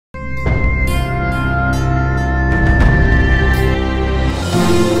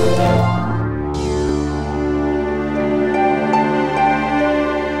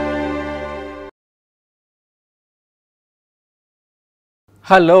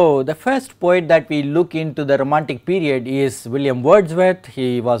Hello, the first poet that we look into the Romantic period is William Wordsworth.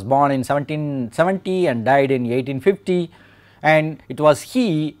 He was born in 1770 and died in 1850, and it was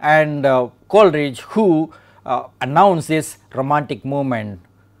he and Coleridge who announced this Romantic movement.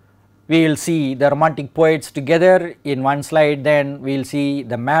 We will see the Romantic poets together in one slide, then we will see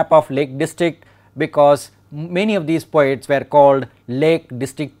the map of Lake District, because many of these poets were called Lake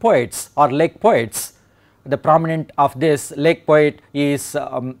District poets or lake poets. The prominent of this lake poet is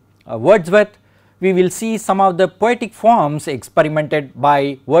Wordsworth. We will see some of the poetic forms experimented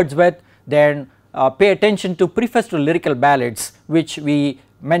by Wordsworth, then pay attention to preface to lyrical ballads, which we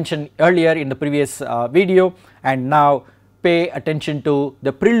mentioned earlier in the previous video, and now pay attention to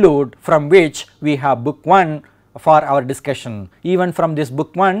the prelude, from which we have book 1 for our discussion. Even from this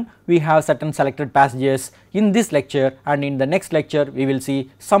book 1 we have certain selected passages in this lecture, and in the next lecture we will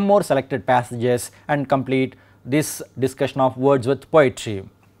see some more selected passages and complete this discussion of Wordsworth poetry.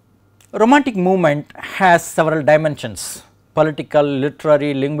 Romantic movement has several dimensions: political,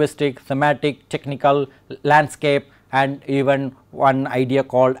 literary, linguistic, thematic, technical, landscape, and even one idea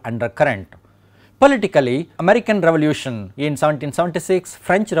called undercurrent. Politically, American Revolution in 1776,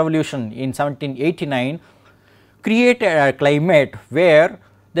 French Revolution in 1789 created a climate where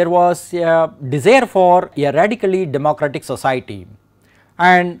there was a desire for a radically democratic society,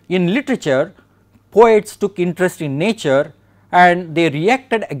 and in literature poets took interest in nature and they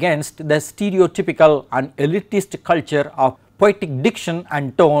reacted against the stereotypical and elitist culture of poetic diction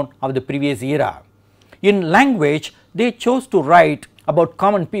and tone of the previous era. In language, they chose to write about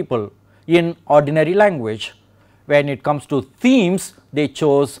common people in ordinary language. When it comes to themes, they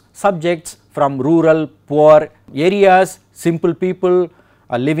chose subjects from rural, poor areas, simple people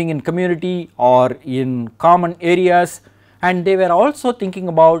living in community or in common areas, and they were also thinking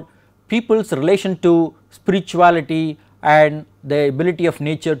about people's relation to spirituality and the ability of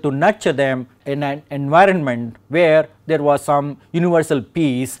nature to nurture them in an environment where there was some universal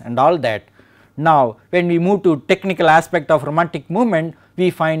peace and all that. Now, when we move to technical aspect of Romantic movement,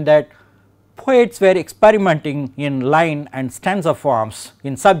 we find that poets were experimenting in line and stanza forms,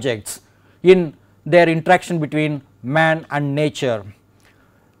 in subjects, in their interaction between man and nature.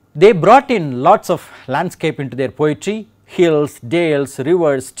 They brought in lots of landscape into their poetry: hills, dales,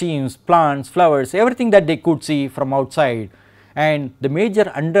 rivers, streams, plants, flowers, everything that they could see from outside. And the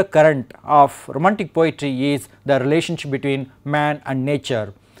major undercurrent of Romantic poetry is the relationship between man and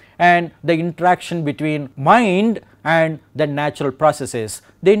nature, and the interaction between mind and the natural processes.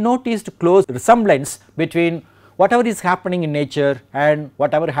 They noticed close resemblance between whatever is happening in nature and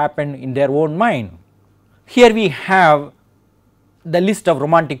whatever happened in their own mind. Here we have the list of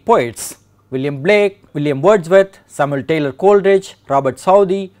Romantic poets: William Blake, William Wordsworth, Samuel Taylor Coleridge, Robert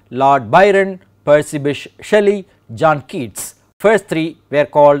Southey, Lord Byron, Percy Bysshe Shelley, John Keats. First three were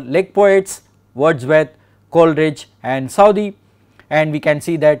called lake poets: Wordsworth, Coleridge and Southey, and we can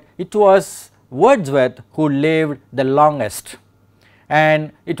see that it was Wordsworth who lived the longest,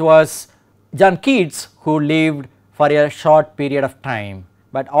 and it was John Keats who lived for a short period of time,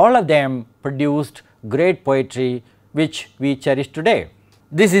 but all of them produced great poetry which we cherish today.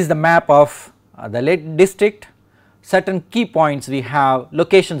 This is the map of the Lake District. Certain key points we have,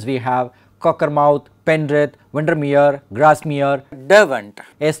 locations we have: Cockermouth, Penrith, Windermere, Grasmere, Derwent,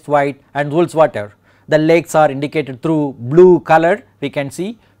 Esthwaite and Woolswater. The lakes are indicated through blue color. We can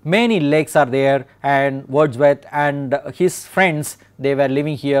see many lakes are there, and Wordsworth and his friends, they were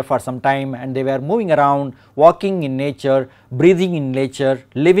living here for some time, and they were moving around, walking in nature, breathing in nature,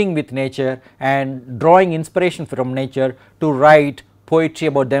 living with nature and drawing inspiration from nature to write poetry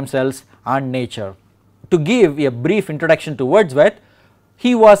about themselves and nature. To give a brief introduction to Wordsworth,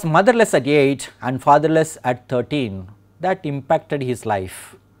 he was motherless at 8 and fatherless at 13. That impacted his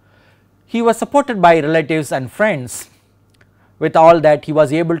life. He was supported by relatives and friends. With all that, he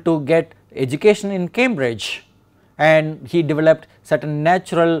was able to get education in Cambridge, and he developed certain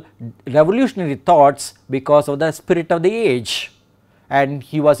natural revolutionary thoughts because of the spirit of the age, and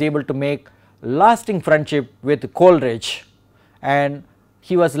he was able to make lasting friendship with Coleridge, and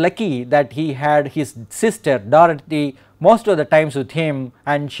he was lucky that he had his sister Dorothy most of the times with him,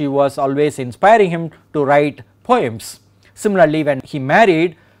 and she was always inspiring him to write poems. Similarly, when he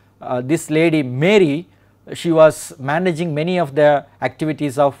married this lady Mary, she was managing many of the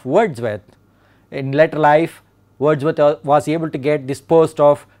activities of Wordsworth. In later life, Wordsworth was able to get this post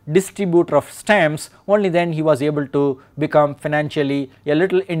of distributor of stamps. Only then he was able to become financially a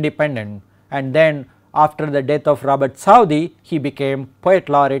little independent, and then after the death of Robert Southey, he became poet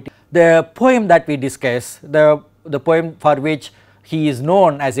laureate. The poem that we discuss, the poem for which he is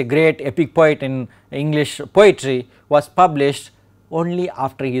known as a great epic poet in English poetry, was published only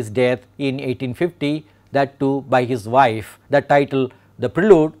after his death in 1850, that too by his wife. The title The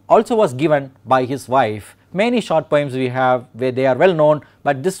Prelude also was given by his wife. Many short poems we have where they are well known,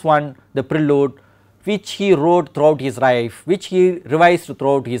 but this one, The Prelude, which he wrote throughout his life, which he revised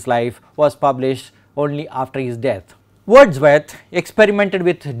throughout his life, was published only after his death. Wordsworth experimented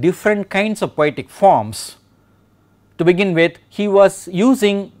with different kinds of poetic forms. To begin with, he was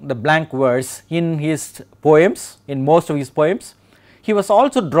using the blank verse in his poems, in most of his poems. He was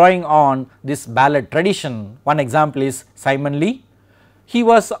also drawing on this ballad tradition. One example is Simon Lee. He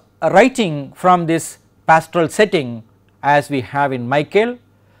was writing from this pastoral setting as we have in Michael.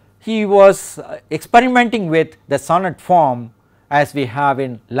 He was experimenting with the sonnet form as we have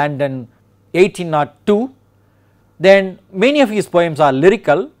in London 1802. Then many of his poems are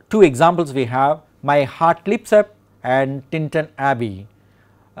lyrical. Two examples we have, My Heart Leaps Up and Tintern Abbey.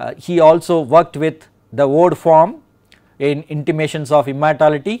 He also worked with the ode form in Intimations of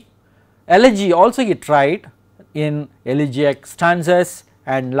Immortality. Elegy also he tried in elegiac stanzas,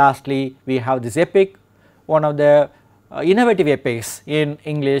 and lastly we have this epic. One of the innovative epics in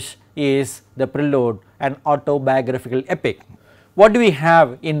English is The Prelude, an autobiographical epic. What do we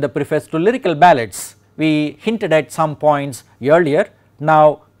have in the preface to lyrical ballads? We hinted at some points earlier.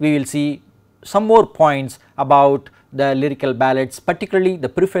 Now we will see some more points about the lyrical ballads, particularly the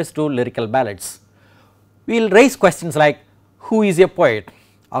preface to lyrical ballads. We will raise questions like, who is a poet?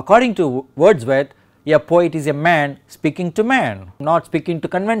 According to Wordsworth, a poet is a man speaking to man, not speaking to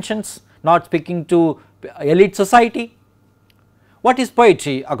conventions, not speaking to elite society. What is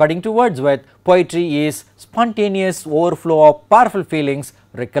poetry? According to Wordsworth, poetry is spontaneous overflow of powerful feelings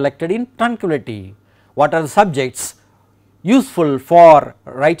recollected in tranquility. What are the subjects useful for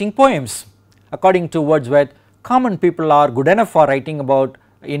writing poems? According to Wordsworth, common people are good enough for writing about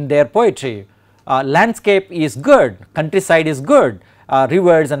in their poetry. Landscape is good, countryside is good,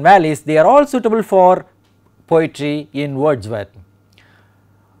 rivers and valleys, they are all suitable for poetry in Wordsworth.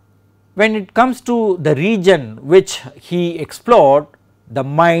 When it comes to the region which he explored, the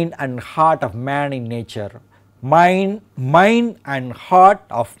mind and heart of man in nature, mind and heart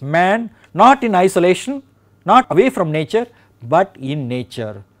of man, not in isolation, not away from nature, but in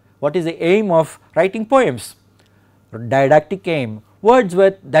nature. What is the aim of writing poems? Didactic aim.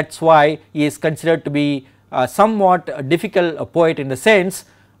 Wordsworth, that is why he is considered to be somewhat a difficult poet in the sense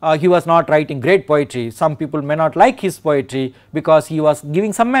he was not writing great poetry. Some people may not like his poetry because he was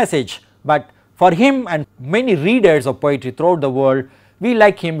giving some message, but for him and many readers of poetry throughout the world, we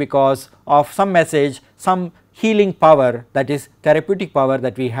like him because of some message, some healing power, that is therapeutic power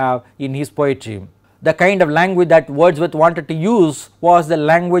that we have in his poetry. The kind of language that Wordsworth wanted to use was the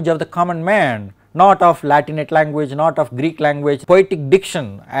language of the common man, not of Latinate language, not of Greek language, poetic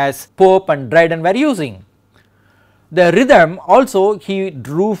diction as Pope and Dryden were using. The rhythm also he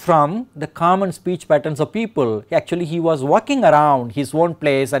drew from the common speech patterns of people. Actually he was walking around his own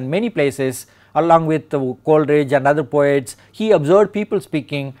place and many places along with Coleridge and other poets. He observed people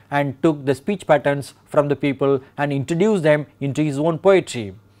speaking and took the speech patterns from the people and introduced them into his own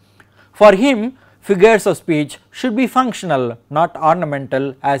poetry. For him, figures of speech should be functional, not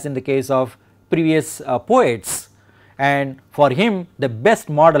ornamental as in the case of previous poets, and for him the best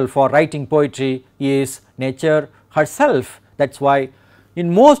model for writing poetry is nature herself. That is why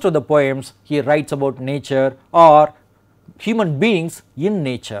in most of the poems he writes about nature or human beings in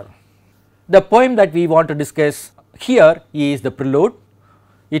nature. The poem that we want to discuss here is The Prelude.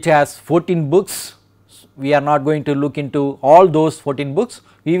 It has 14 books. We are not going to look into all those 14 books.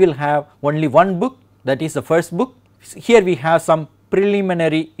 We will have only one book, that is the first book. Here we have some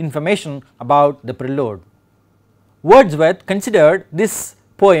preliminary information about The Prelude. Wordsworth considered this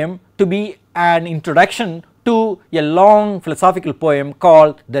poem to be an introduction to a long philosophical poem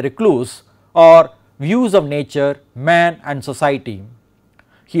called The Recluse, or Views of Nature, Man and Society.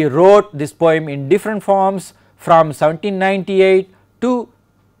 He wrote this poem in different forms from 1798 to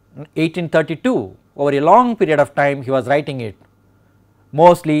 1832. Over a long period of time he was writing it.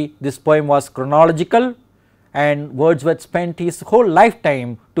 Mostly this poem was chronological, and Wordsworth spent his whole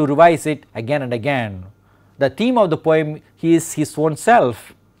lifetime to revise it again and again. The theme of the poem is his own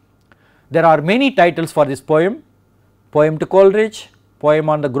self. There are many titles for this poem: Poem to Coleridge, Poem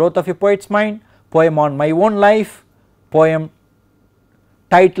on the Growth of a Poet's Mind, Poem on My Own Life, Poem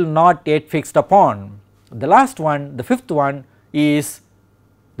title not yet fixed upon. The last one, the fifth one, is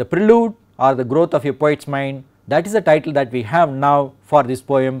The Prelude or the Growth of a Poet's Mind. That is the title that we have now for this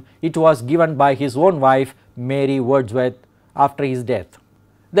poem. It was given by his own wife Mary Wordsworth after his death.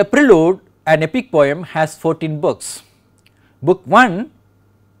 The Prelude, an epic poem, has 14 books. Book 1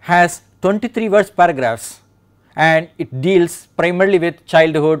 has 23 verse paragraphs, and it deals primarily with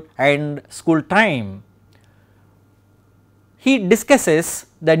childhood and school time. He discusses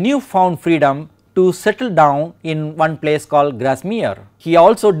the newfound freedom to settle down in one place called Grasmere. He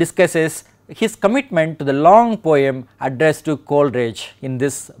also discusses his commitment to the long poem addressed to Coleridge in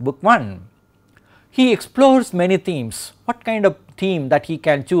this book 1. He explores many themes, what kind of theme that he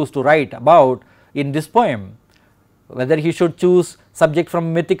can choose to write about in this poem, whether he should choose subject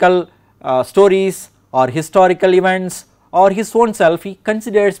from mythical stories or historical events or his own self. He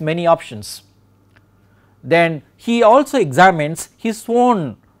considers many options. Then he also examines his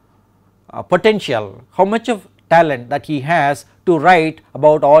own potential, how much of talent that he has to write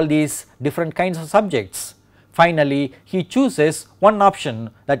about all these different kinds of subjects. Finally, he chooses one option,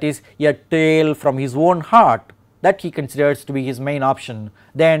 that is a tale from his own heart, that he considers to be his main option.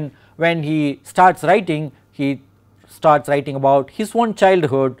 Then when he starts writing, he starts writing about his own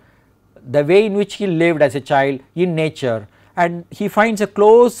childhood, the way in which he lived as a child in nature, and he finds a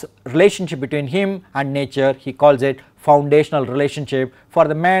close relationship between him and nature. He calls it foundational relationship for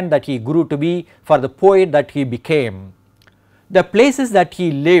the man that he grew to be, for the poet that he became. The places that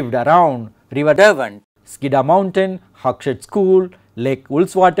he lived around River Derwent, Skiddaw Mountain, Hawkshead School, Lake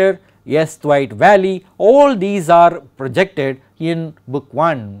Ullswater, Esthwaite Valley, all these are projected in book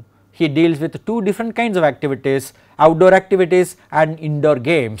 1. He deals with two different kinds of activities, outdoor activities and indoor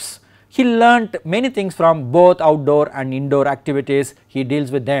games. He learnt many things from both outdoor and indoor activities. He deals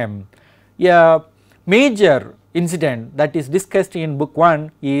with them. A major incident that is discussed in book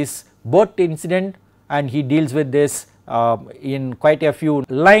 1 is boat incident, and he deals with this in quite a few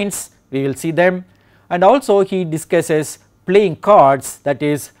lines. We will see them. And also he discusses playing cards, that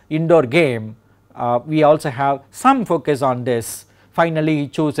is indoor game. We also have some focus on this. Finally, he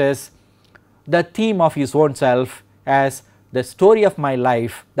chooses the theme of his own self as the story of my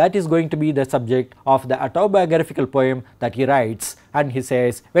life. That is going to be the subject of the autobiographical poem that he writes, and he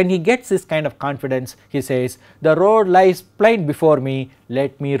says, when he gets this kind of confidence, he says, the road lies plain before me,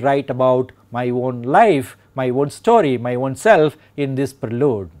 let me write about my own life, my own story, my own self in this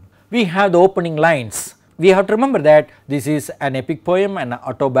prelude. We have the opening lines. We have to remember that this is an epic poem, an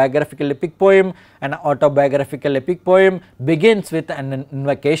autobiographical epic poem. An autobiographical epic poem begins with an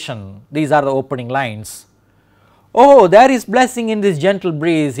invocation. These are the opening lines. Oh, there is blessing in this gentle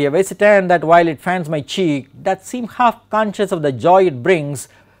breeze, a visitant that while it fans my cheek, that seem half conscious of the joy it brings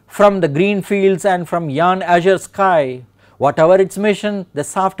from the green fields and from yon azure sky. Whatever its mission, the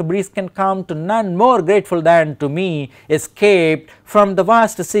soft breeze can come to none more grateful than to me, escaped from the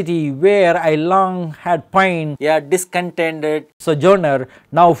vast city where I long had pined, a discontented sojourner,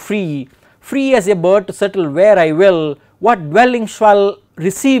 now free, free as a bird to settle where I will. What dwelling shall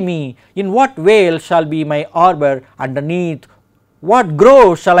receive me? In what vale shall be my arbour underneath? What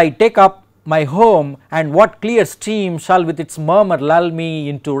grove shall I take up my home? And what clear stream shall with its murmur lull me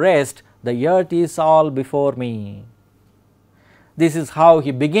into rest? The earth is all before me. This is how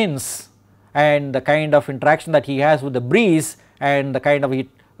he begins, and the kind of interaction that he has with the breeze and the kind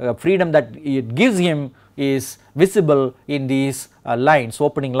of freedom that it gives him is visible in these lines,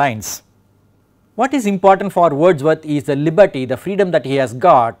 opening lines. What is important for Wordsworth is the liberty, the freedom that he has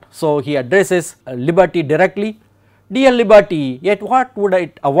got. So he addresses liberty directly. Dear liberty, yet what would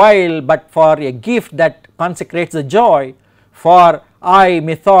it avail but for a gift that consecrates the joy? For I,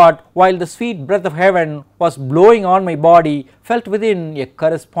 methought, while the sweet breath of heaven was blowing on my body, felt within a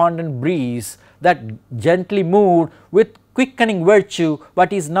correspondent breeze that gently moved with quickening virtue,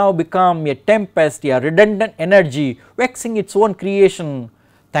 but is now become a tempest, a redundant energy, vexing its own creation.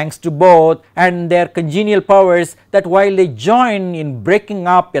 Thanks to both and their congenial powers, that while they join in breaking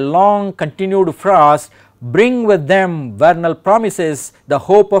up a long continued frost, bring with them vernal promises, the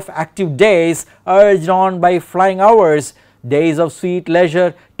hope of active days, urged on by flying hours, days of sweet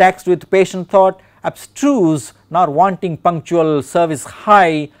leisure, taxed with patient thought, abstruse, nor wanting punctual service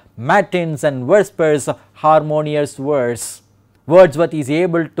high, matins and vespers of harmonious verse. Wordsworth is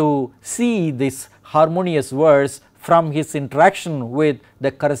able to see this harmonious verse from his interaction with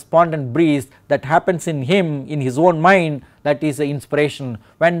the correspondent breeze that happens in him, in his own mind. That is the inspiration.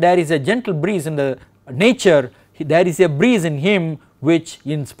 When there is a gentle breeze in the nature, there is a breeze in him which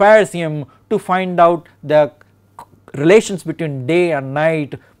inspires him to find out the relations between day and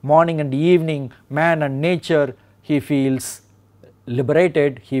night, morning and evening, man and nature. He feels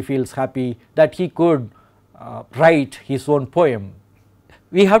liberated, he feels happy that he could write his own poem.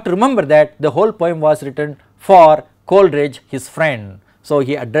 We have to remember that the whole poem was written for Coleridge, his friend. So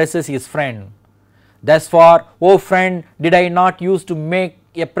he addresses his friend. Thus far, O friend, did I not use to make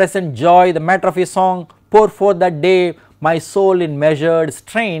a present joy the matter of a song, pour forth that day my soul in measured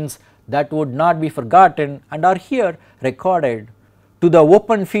strains, that would not be forgotten and are here recorded. To the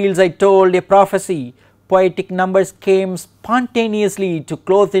open fields I told a prophecy, poetic numbers came spontaneously to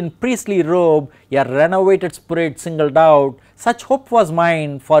clothe in priestly robe, a renovated spirit singled out. Such hope was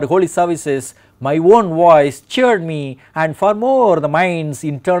mine for holy services, my own voice cheered me, and for more the mind's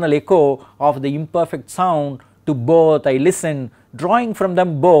internal echo of the imperfect sound. To both I listened, drawing from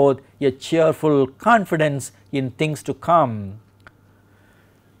them both a cheerful confidence in things to come.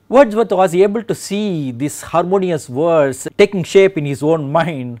 Wordsworth was able to see this harmonious verse taking shape in his own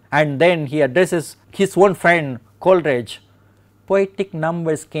mind, and then he addresses his own friend Coleridge. Poetic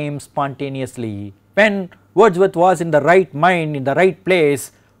numbers came spontaneously. When Wordsworth was in the right mind, in the right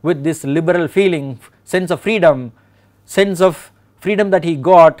place, with this liberal feeling, sense of freedom that he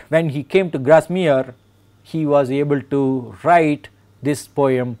got when he came to Grasmere, he was able to write this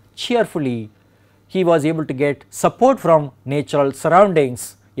poem cheerfully. He was able to get support from natural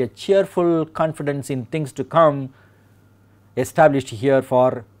surroundings, a cheerful confidence in things to come established here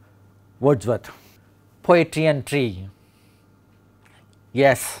for Wordsworth. Poetry and tree.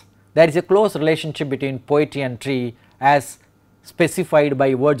 Yes, there is a close relationship between poetry and tree as specified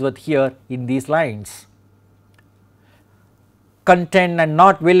by Wordsworth here in these lines. Content and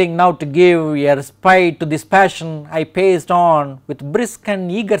not willing now to give a respite to this passion, I paced on with brisk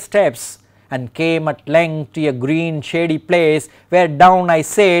and eager steps, and came at length to a green shady place, where down I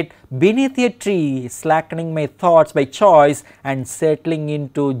sat beneath a tree, slackening my thoughts by choice and settling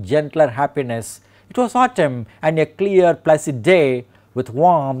into gentler happiness. It was autumn and a clear placid day, with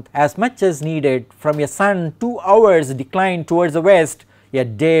warmth as much as needed from a sun 2 hours declined towards the west, a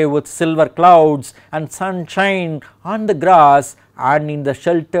day with silver clouds and sunshine on the grass, and in the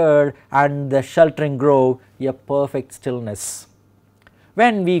sheltered and the sheltering grove a perfect stillness.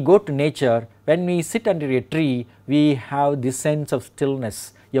 When we go to nature, when we sit under a tree, we have this sense of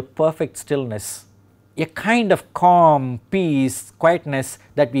stillness, a perfect stillness, a kind of calm, peace, quietness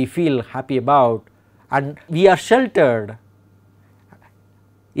that we feel happy about, and we are sheltered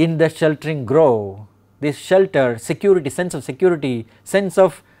in the sheltering grove. This shelter, security, sense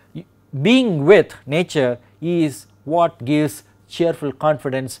of being with nature is what gives cheerful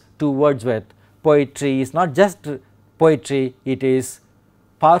confidence to Wordsworth. Poetry is not just poetry, it is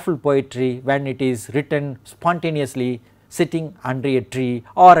powerful poetry when it is written spontaneously sitting under a tree,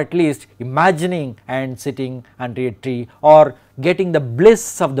 or at least imagining and sitting under a tree, or getting the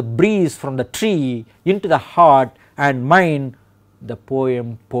bliss of the breeze from the tree into the heart and mind. The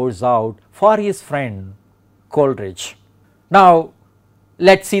poem pours out for his friend Coleridge. Now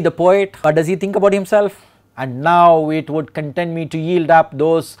let us see the poet. What does he think about himself? And now it would content me to yield up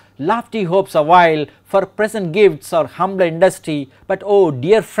those lofty hopes awhile for present gifts or humble industry. But oh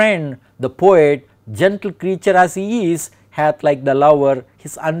dear friend, the poet, gentle creature as he is, hath like the lover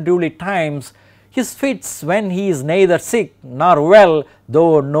his unruly times, his fits when he is neither sick nor well,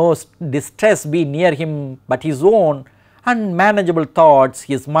 though no distress be near him but his own unmanageable thoughts,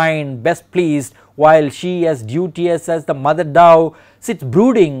 his mind best pleased, while she as duteous as the mother dove sits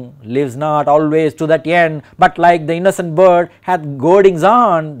brooding, lives not always to that end, but like the innocent bird hath goadings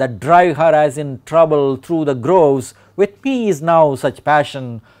on that drive her as in trouble through the groves. With me is now such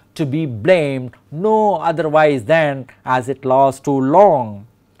passion to be blamed no otherwise than as it lasts too long.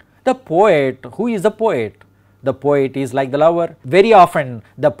 The poet, who is the poet? The poet is like the lover. Very often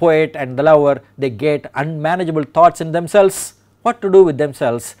the poet and the lover, they get unmanageable thoughts in themselves. What to do with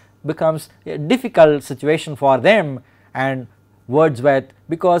themselves becomes a difficult situation for them, and Wordsworth,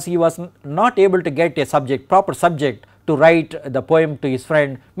 because he was not able to get a proper subject to write the poem to his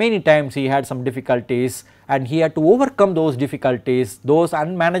friend, many times he had some difficulties and he had to overcome those difficulties, those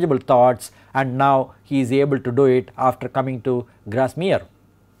unmanageable thoughts, and now he is able to do it after coming to Grasmere.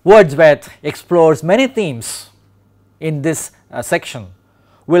 Wordsworth explores many themes in this section.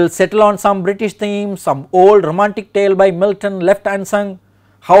 We will settle on some British themes, some old romantic tale by Milton left unsung,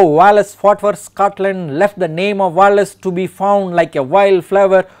 how Wallace fought for Scotland, left the name of Wallace to be found like a wild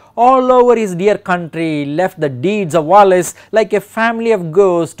flower all over his dear country, left the deeds of Wallace like a family of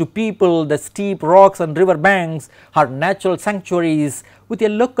ghosts to people the steep rocks and river banks, her natural sanctuaries, with a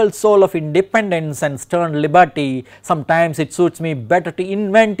local soul of independence and stern liberty. Sometimes it suits me better to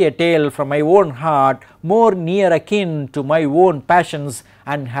invent a tale from my own heart, more near akin to my own passions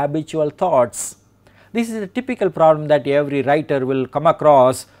and habitual thoughts. This is a typical problem that every writer will come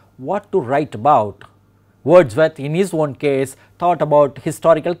across, what to write about. Wordsworth in his own case thought about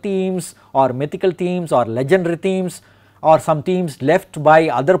historical themes or mythical themes or legendary themes, or some themes left by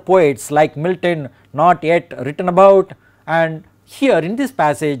other poets like Milton not yet written about, and here in this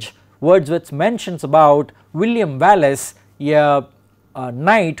passage Wordsworth mentions about William Wallace, a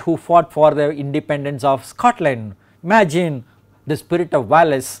knight who fought for the independence of Scotland. Imagine the spirit of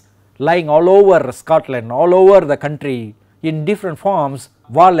Wallace lying all over Scotland, all over the country in different forms.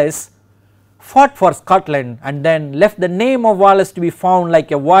 Wallace fought for Scotland and then left the name of Wallace to be found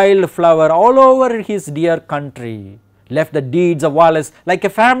like a wild flower all over his dear country. Left the deeds of Wallace like a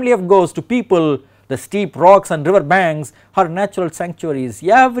family of ghosts to people the steep rocks and river banks are natural sanctuaries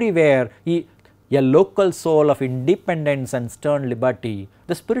everywhere. A local soul of independence and stern liberty.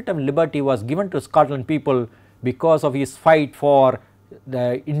 The spirit of liberty was given to Scotland people because of his fight for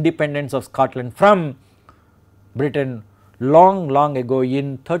the independence of Scotland from Britain long ago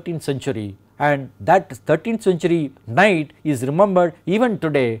in 13th century, and that 13th century knight is remembered even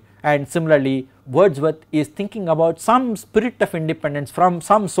today. And similarly, Wordsworth is thinking about some spirit of independence from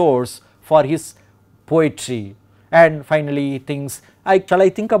some source for his poetry. And finally he thinks, shall I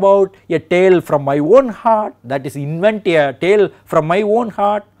think about a tale from my own heart, that is invent a tale from my own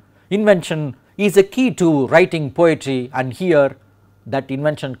heart. Invention is a key to writing poetry, and here that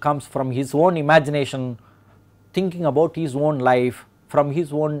invention comes from his own imagination, thinking about his own life from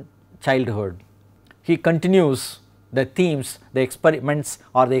his own childhood. He continues the themes, the experiments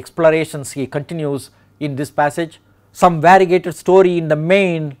or the explorations he continues in this passage. Some variegated story in the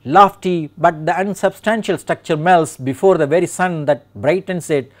main, lofty, but the unsubstantial structure melts before the very sun that brightens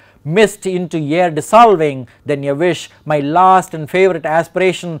it, mist into air dissolving, then a wish, my last and favourite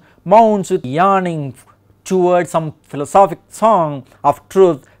aspiration, mounts with yearning towards some philosophic song of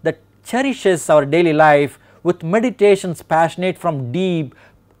truth that cherishes our daily life with meditations passionate from deep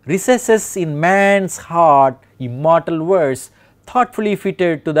recesses in man's heart, immortal verse, thoughtfully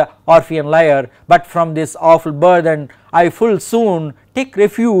fitted to the Orphean lyre. But from this awful burden I full soon take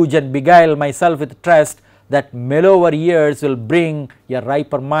refuge and beguile myself with trust that mellower years will bring a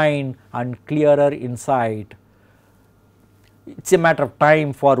riper mind and clearer insight. It is a matter of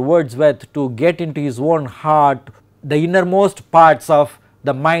time for Wordsworth to get into his own heart, the innermost parts of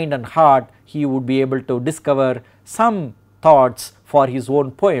the mind and heart. He would be able to discover some thoughts for his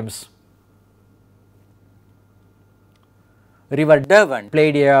own poems. River Derwent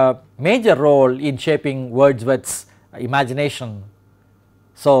played a major role in shaping Wordsworth's imagination.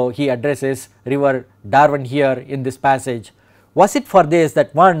 So he addresses River Derwent here in this passage. Was it for this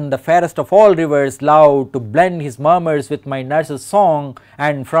that one, the fairest of all rivers, loved to blend his murmurs with my nurse's song,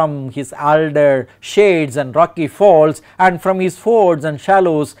 and from his alder shades and rocky falls, and from his fords and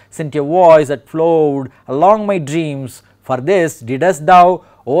shallows, sent a voice that flowed along my dreams? For this didst thou,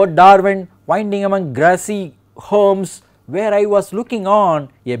 O Derwent, winding among grassy homes, where I was looking on,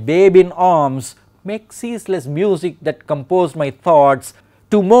 a babe in arms, make ceaseless music that composed my thoughts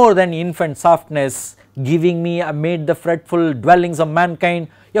to more than infant softness, giving me amid the fretful dwellings of mankind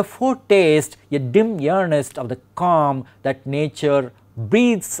a foretaste, a dim earnest of the calm that nature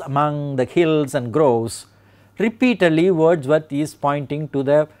breathes among the hills and groves. Repeatedly Wordsworth is pointing to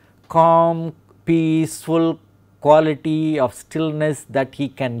the calm, peaceful quality of stillness that he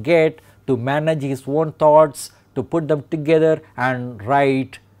can get to manage his own thoughts, to put them together and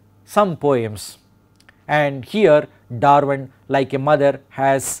write some poems. And here Derwent, like a mother,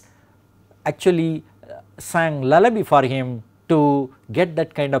 has actually sang lullaby for him to get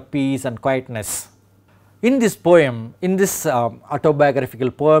that kind of peace and quietness. In this poem, in this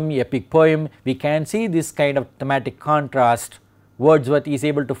autobiographical poem, epic poem, we can see this kind of thematic contrast. Wordsworth is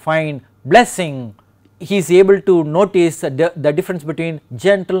able to find blessing. He is able to notice the difference between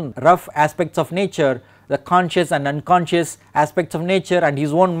gentle, rough aspects of nature, the conscious and unconscious aspects of nature, and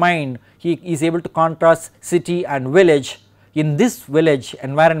his own mind. He is able to contrast city and village. In this village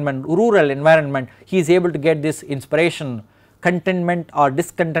environment, rural environment, he is able to get this inspiration, contentment or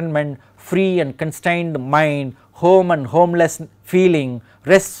discontentment, free and constrained mind, home and homeless feeling,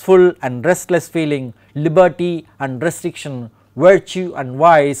 restful and restless feeling, liberty and restriction, virtue and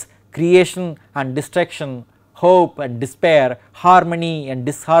vice, creation and destruction, hope and despair, harmony and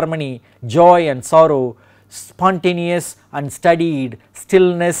disharmony, joy and sorrow, spontaneous and studied,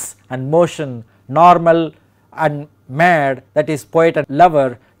 stillness and motion, normal and mad, that is poet and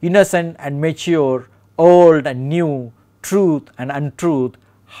lover, innocent and mature, old and new, truth and untruth,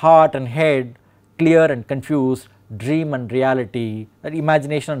 heart and head, clear and confused, dream and reality, that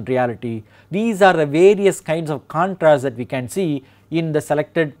imagination and reality. These are the various kinds of contrasts that we can see in the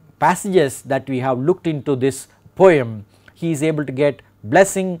selected passages that we have looked into this poem. He is able to get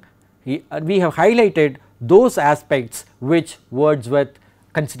blessing. We have highlighted those aspects which Wordsworth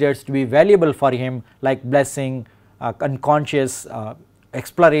considers to be valuable for him, like blessing, unconscious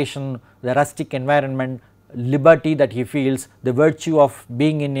exploration, the rustic environment, liberty that he feels, the virtue of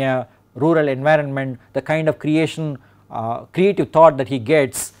being in a rural environment, the kind of creation creative thought that he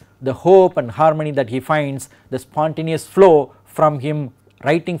gets, the hope and harmony that he finds, the spontaneous flow from him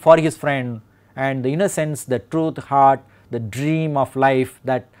writing for his friend, and the innocence, the truth, heart, the dream of life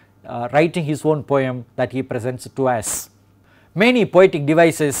that writing his own poem that he presents to us. Many poetic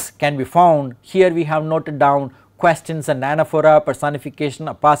devices can be found. Here we have noted down questions and anaphora, personification,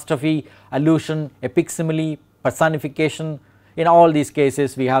 apostrophe, allusion, epic simile, personification. In all these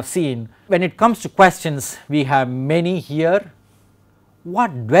cases we have seen. When it comes to questions, we have many here.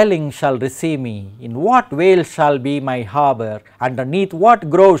 What dwelling shall receive me? In what vale shall be my harbour? Underneath what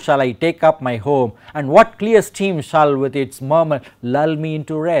grove shall I take up my home? And what clear stream shall with its murmur lull me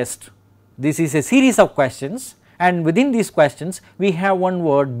into rest? This is a series of questions, and within these questions we have one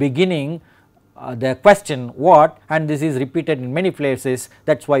word beginning the question what, and this is repeated in many places.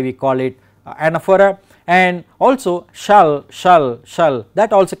 That is why we call it anaphora. And also shall,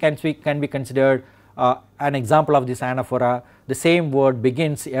 that also can be considered an example of this anaphora. The same word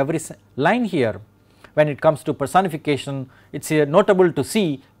begins every line here. When it comes to personification, it is notable to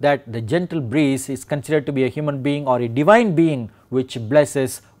see that the gentle breeze is considered to be a human being or a divine being which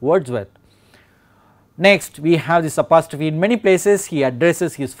blesses Wordsworth. Next we have this apostrophe. In many places he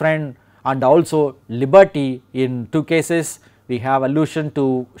addresses his friend, and also liberty. In two cases we have allusion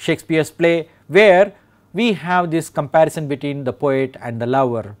to Shakespeare's play where we have this comparison between the poet and the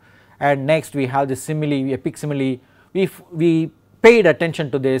lover. And next we have this simile, epic simile. We paid attention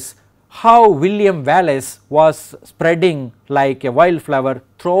to this, how William Wallace was spreading like a wildflower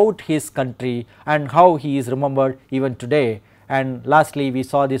throughout his country and how he is remembered even today. And lastly we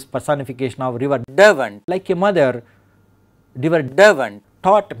saw this personification of River Derwent. Like a mother, River Derwent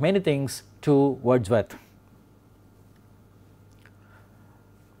taught many things to Wordsworth.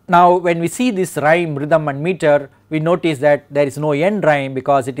 Now when we see this rhyme, rhythm and meter, we notice that there is no end rhyme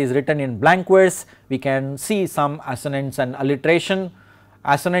because it is written in blank verse. We can see some assonance and alliteration.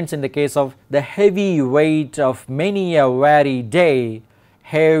 Assonance in the case of the heavy weight of many a weary day,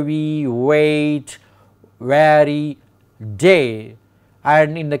 heavy weight, weary day.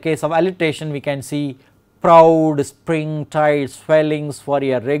 And in the case of alliteration we can see proud springtide swellings for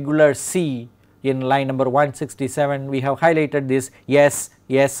a regular sea. In line number 167 we have highlighted this yes,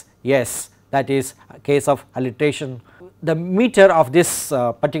 yes, yes, that is a case of alliteration. The meter of this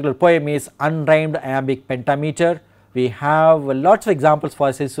particular poem is unrhymed iambic pentameter. We have lots of examples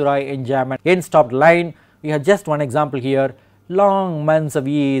for caesura, enjambment, end stopped line. We have just one example here. Long months of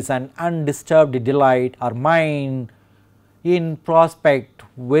ease and undisturbed delight are mine in prospect,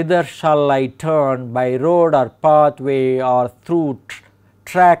 whither shall I turn, by road or pathway or through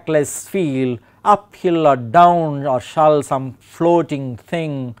trackless field, uphill or down, or shall some floating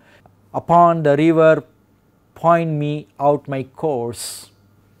thing upon the river point me out my course.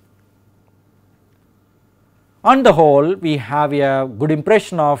 On the whole we have a good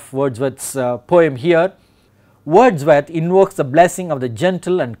impression of Wordsworth's poem here. Wordsworth invokes the blessing of the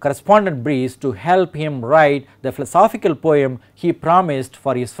gentle and correspondent breeze to help him write the philosophical poem he promised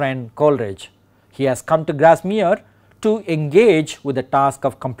for his friend Coleridge. He has come to Grasmere to engage with the task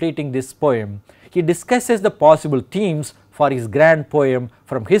of completing this poem. He discusses the possible themes for his grand poem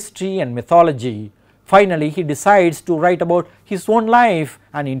from history and mythology. Finally, he decides to write about his own life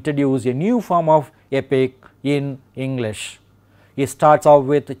and introduce a new form of epic in English. He starts off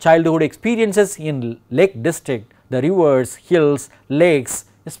with childhood experiences in Lake District, the rivers, hills, lakes,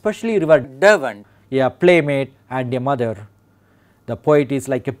 especially River Derwent, a playmate and a mother. The poet is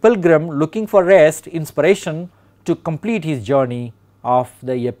like a pilgrim looking for rest, inspiration to complete his journey of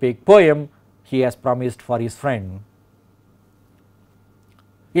the epic poem he has promised for his friend.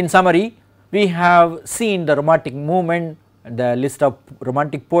 In summary, we have seen the romantic movement, the list of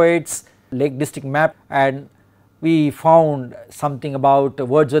romantic poets, Lake District map, and we found something about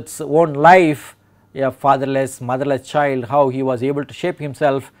Wordsworth's own life, a fatherless, motherless child, how he was able to shape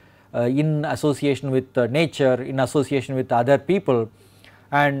himself in association with nature, in association with other people,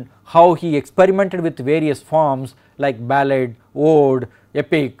 and how he experimented with various forms like ballad, ode,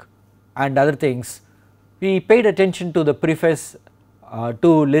 epic and other things. We paid attention to the preface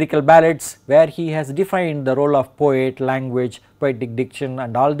to lyrical ballads where he has defined the role of poet, language, poetic diction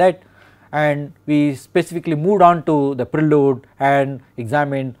and all that, and we specifically moved on to the prelude and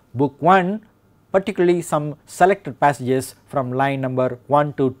examined book 1, particularly some selected passages from line number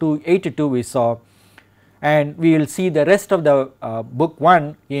 1 to 282 we saw, and we will see the rest of the book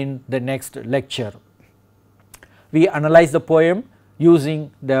 1 in the next lecture. We analyze the poem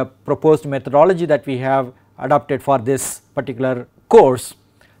using the proposed methodology that we have adopted for this particular course: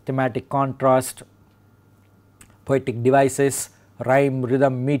 thematic contrast, poetic devices, rhyme,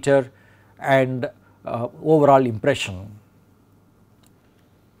 rhythm, meter, and overall impression.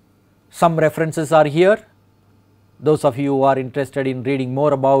 Some references are here. Those of you who are interested in reading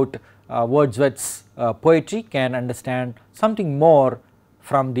more about Wordsworth's poetry can understand something more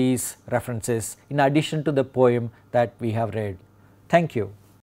from these references in addition to the poem that we have read. Thank you.